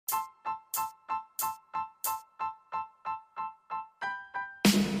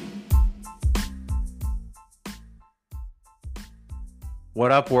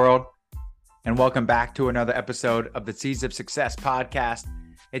What up, world? And welcome back to another episode of the Seeds of Success podcast.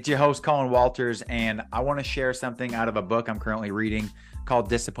 It's your host, Colin Walters, and I want to share something out of a book I'm currently reading called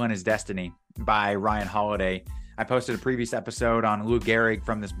Discipline is Destiny by Ryan Holiday. I posted a previous episode on Lou Gehrig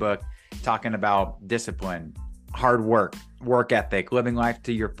from this book talking about discipline, hard work, work ethic, living life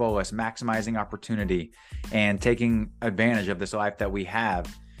to your fullest, maximizing opportunity, and taking advantage of this life that we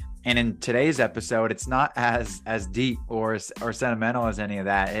have. And in today's episode, it's not as deep or sentimental as any of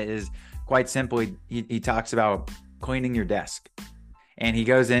that. It is quite simply, he talks about cleaning your desk. And he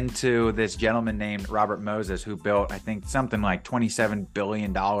goes into this gentleman named Robert Moses, who built, I think, something like $27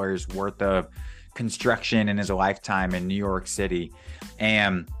 billion worth of construction in his lifetime in New York City.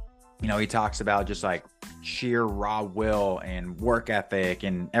 And, you know, he talks about just like sheer raw will and work ethic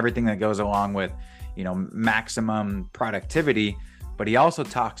and everything that goes along with, you know, maximum productivity. But he also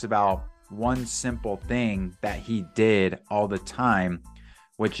talks about one simple thing that he did all the time,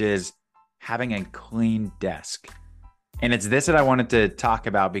 which is having a clean desk. And it's this that I wanted to talk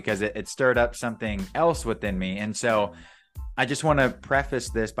about because it stirred up something else within me. And so I just want to preface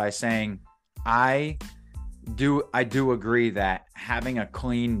this by saying I do agree that having a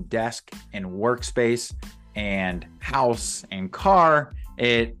clean desk and workspace and house and car,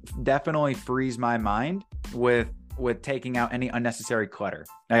 it definitely frees my mind with taking out any unnecessary clutter.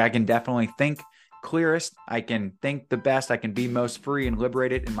 Like I can definitely think clearest. I can think the best. I can be most free and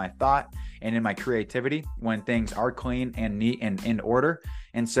liberated in my thought and in my creativity when things are clean and neat and in order.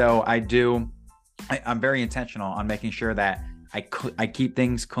 And so I'm very intentional on making sure that I keep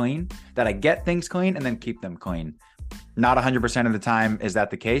things clean, that I get things clean and then keep them clean. Not 100% of the time is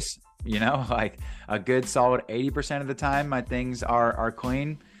that the case. You know, like a good solid 80% of the time, my things are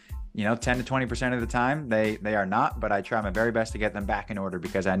clean. You know, 10 to 20% of the time they are not, but I try my very best to get them back in order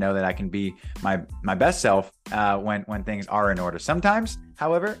because I know that I can be my best self when things are in order. Sometimes,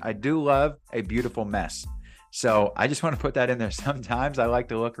 however, I do love a beautiful mess. So I just want to put that in there. Sometimes I like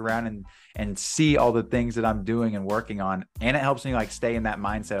to look around and see all the things that I'm doing and working on, and it helps me like stay in that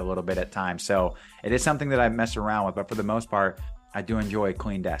mindset a little bit at times. So it is something that I mess around with, but for the most part, I do enjoy a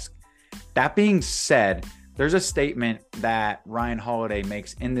clean desk. That being said, there's a statement that Ryan Holiday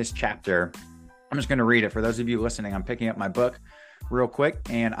makes in this chapter. I'm just going to read it. For those of you listening, I'm picking up my book real quick,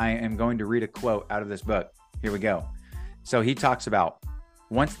 and I am going to read a quote out of this book. Here we go. So he talks about,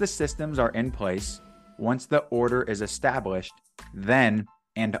 once the systems are in place, once the order is established, then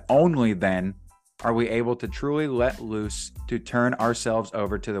and only then are we able to truly let loose, to turn ourselves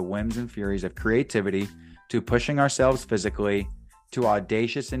over to the whims and furies of creativity, to pushing ourselves physically, to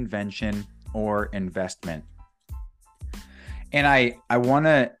audacious invention or investment. And I want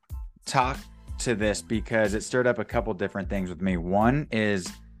to talk to this because it stirred up a couple different things with me. One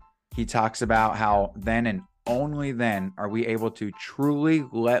is he talks about how then and only then are we able to truly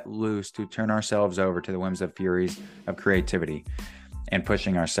let loose, to turn ourselves over to the whims of furies of creativity and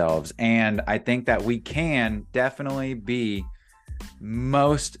pushing ourselves. And I think that we can definitely be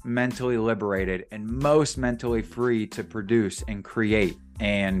most mentally liberated and most mentally free to produce and create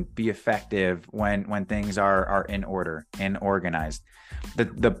and be effective when things are in order and organized.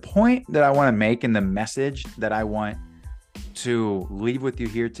 The point that I want to make and the message that I want to leave with you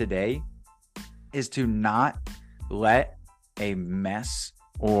here today is to not let a mess,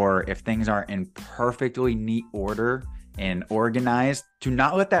 or if things aren't in perfectly neat order and organized, to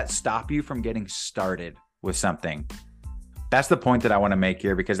not let that stop you from getting started with something. That's the point that I want to make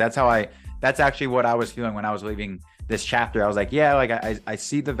here, because that's actually what I was feeling when I was leaving this chapter. I was like, yeah, like I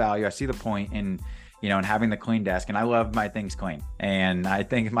see the value, I see the point in, you know, in having the clean desk, and I love my things clean. And I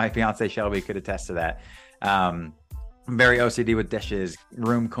think my fiance Shelby could attest to that. I'm very OCD with dishes,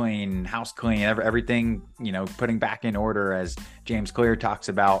 room clean, house clean, everything, you know, putting back in order, as James Clear talks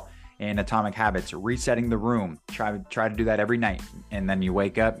about in Atomic Habits, resetting the room. Try to do that every night. And then you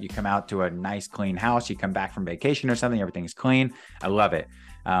wake up, you come out to a nice clean house, you come back from vacation or something, everything's clean. I love it.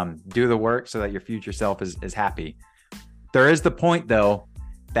 Do the work so that your future self is happy. There is the point though,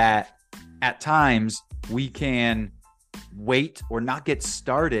 that at times we can wait or not get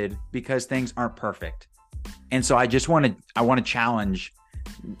started because things aren't perfect. And so I want to challenge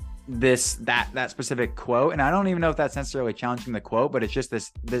that specific quote. And I don't even know if that's necessarily challenging the quote, but it's just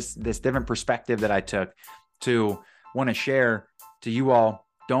this different perspective that I took to want to share to you all.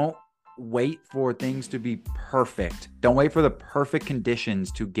 Don't wait for things to be perfect. Don't wait for the perfect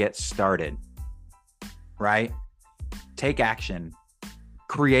conditions to get started, right? Take action,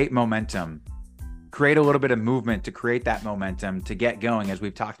 create momentum, create a little bit of movement to create that momentum to get going, as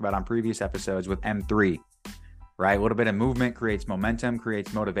we've talked about on previous episodes with M3. Right? A little bit of movement creates momentum,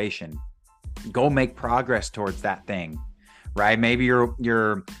 creates motivation. Go make progress towards that thing, right? Maybe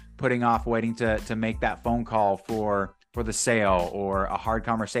you're putting off waiting to make that phone call for the sale or a hard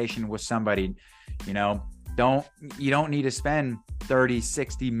conversation with somebody. You know, you don't need to spend 30,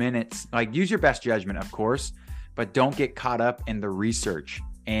 60 minutes. Like, use your best judgment, of course, but don't get caught up in the research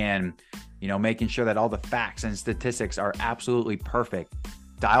and, you know, making sure that all the facts and statistics are absolutely perfect.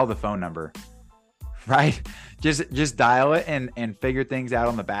 Dial the phone number, right? Just dial it and figure things out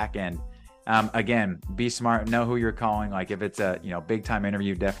on the back end. Again, be smart, know who you're calling. Like, if it's a, you know, big time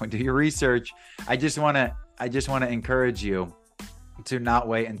interview, definitely do your research. I just want to encourage you to not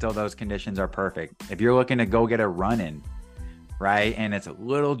wait until those conditions are perfect. If you're looking to go get a run in, right, and it's a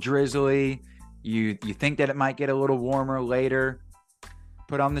little drizzly, you think that it might get a little warmer later,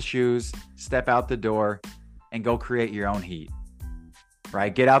 put on the shoes, step out the door, and go create your own heat,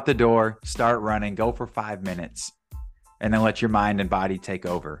 right? Get out the door, start running, go for 5 minutes, and then let your mind and body take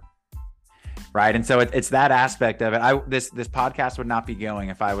over. Right. And so it's that aspect of it. This podcast would not be going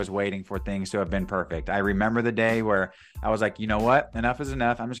if I was waiting for things to have been perfect. I remember the day where I was like, you know what? Enough is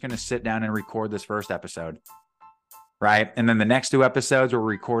enough. I'm just going to sit down and record this first episode. Right. And then the next 2 episodes were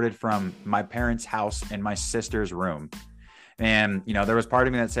recorded from my parents' house in my sister's room. And, you know, there was part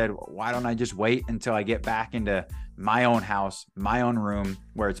of me that said, why don't I just wait until I get back into my own house, my own room,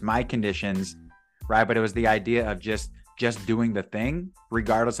 where it's my conditions. Right. But it was the idea of just doing the thing,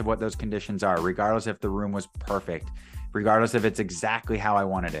 regardless of what those conditions are, regardless if the room was perfect, regardless if it's exactly how I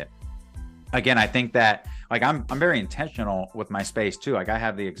wanted it. Again, I think that, like, I'm very intentional with my space too. Like, I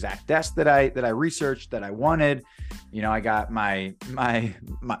have the exact desk that I researched that I wanted. You know, I got my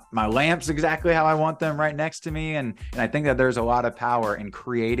lamps exactly how I want them right next to me. And I think that there's a lot of power in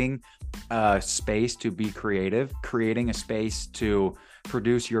creating a space to be creative, creating a space to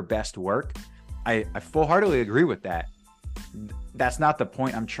produce your best work. I full-heartedly agree with that. That's not the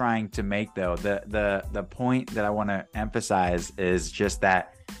point I'm trying to make, though. The point that I want to emphasize is just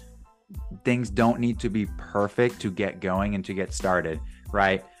that things don't need to be perfect to get going and to get started,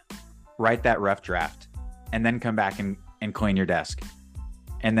 right? Write that rough draft and then come back and clean your desk,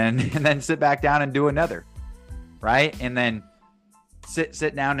 and then sit back down and do another, right? And then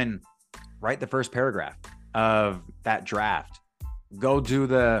sit down and write the first paragraph of that draft. Go do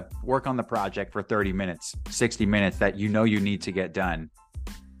the work on the project for 30 minutes, 60 minutes that you know you need to get done,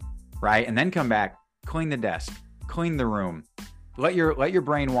 right? And then come back, clean the desk, clean the room, let your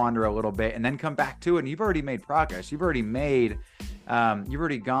brain wander a little bit, and then come back to it. And you've already made progress. You've already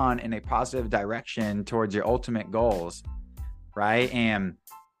gone in a positive direction towards your ultimate goals, right? And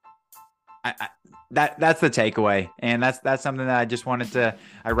that's the takeaway. And that's something that I just wanted to,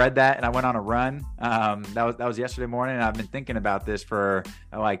 I read that and I went on a run. That was yesterday morning, and I've been thinking about this for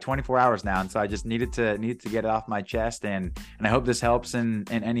like 24 hours now. And so I just needed to get it off my chest. And I hope this helps in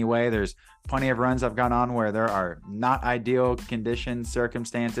any way. There's plenty of runs I've gone on where there are not ideal conditions,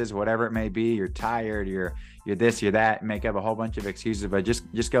 circumstances, whatever it may be. You're tired, you're this, you're that, make up a whole bunch of excuses, but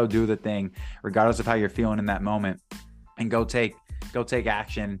just go do the thing regardless of how you're feeling in that moment, and go take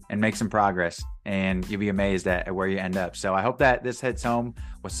action and make some progress, and you'll be amazed at where you end up. So I hope that this hits home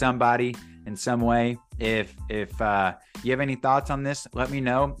with somebody in some way. If you have any thoughts on this, let me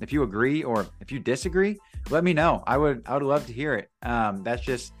know. If you agree or if you disagree, let me know. I would love to hear it. That's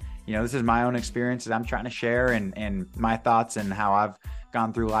just, you know, this is my own experience that I'm trying to share, and my thoughts and how I've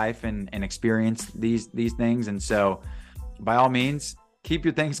gone through life and experienced these things. And so by all means, keep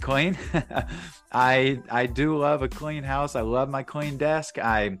your things clean. I do love a clean house. I love my clean desk.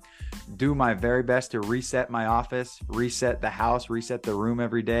 I do my very best to reset my office, reset the house, reset the room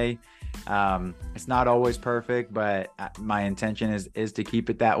every day. It's not always perfect, but my intention is to keep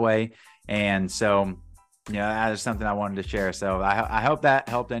it that way. And so, you know, that is something I wanted to share. So I hope that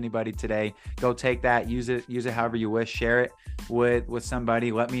helped anybody today. Go take that, use it however you wish, share it with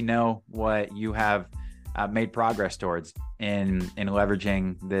somebody. Let me know what you have made progress towards in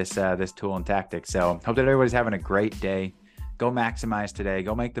leveraging this tool and tactic. So hope that everybody's having a great day. Go maximize today.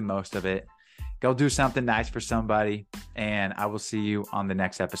 Go make the most of it. Go do something nice for somebody. And I will see you on the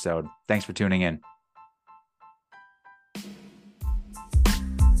next episode. Thanks for tuning in.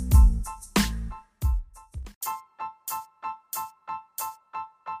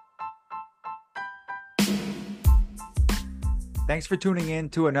 Thanks for tuning in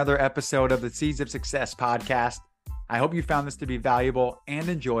to another episode of the Seeds of Success podcast. I hope you found this to be valuable and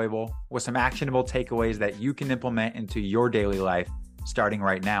enjoyable, with some actionable takeaways that you can implement into your daily life starting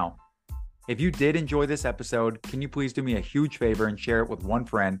right now. If you did enjoy this episode, can you please do me a huge favor and share it with one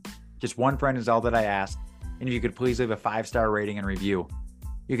friend? Just one friend is all that I ask. And if you could please leave a 5-star rating and review.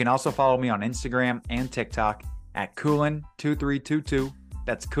 You can also follow me on Instagram and TikTok at Coolin2322.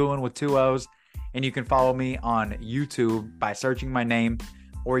 That's Coolin with 2 O's. And you can follow me on YouTube by searching my name,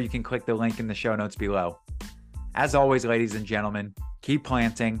 or you can click the link in the show notes below. As always, ladies and gentlemen, keep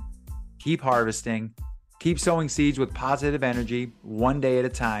planting, keep harvesting, keep sowing seeds with positive energy one day at a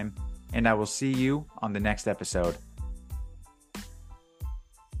time, and I will see you on the next episode.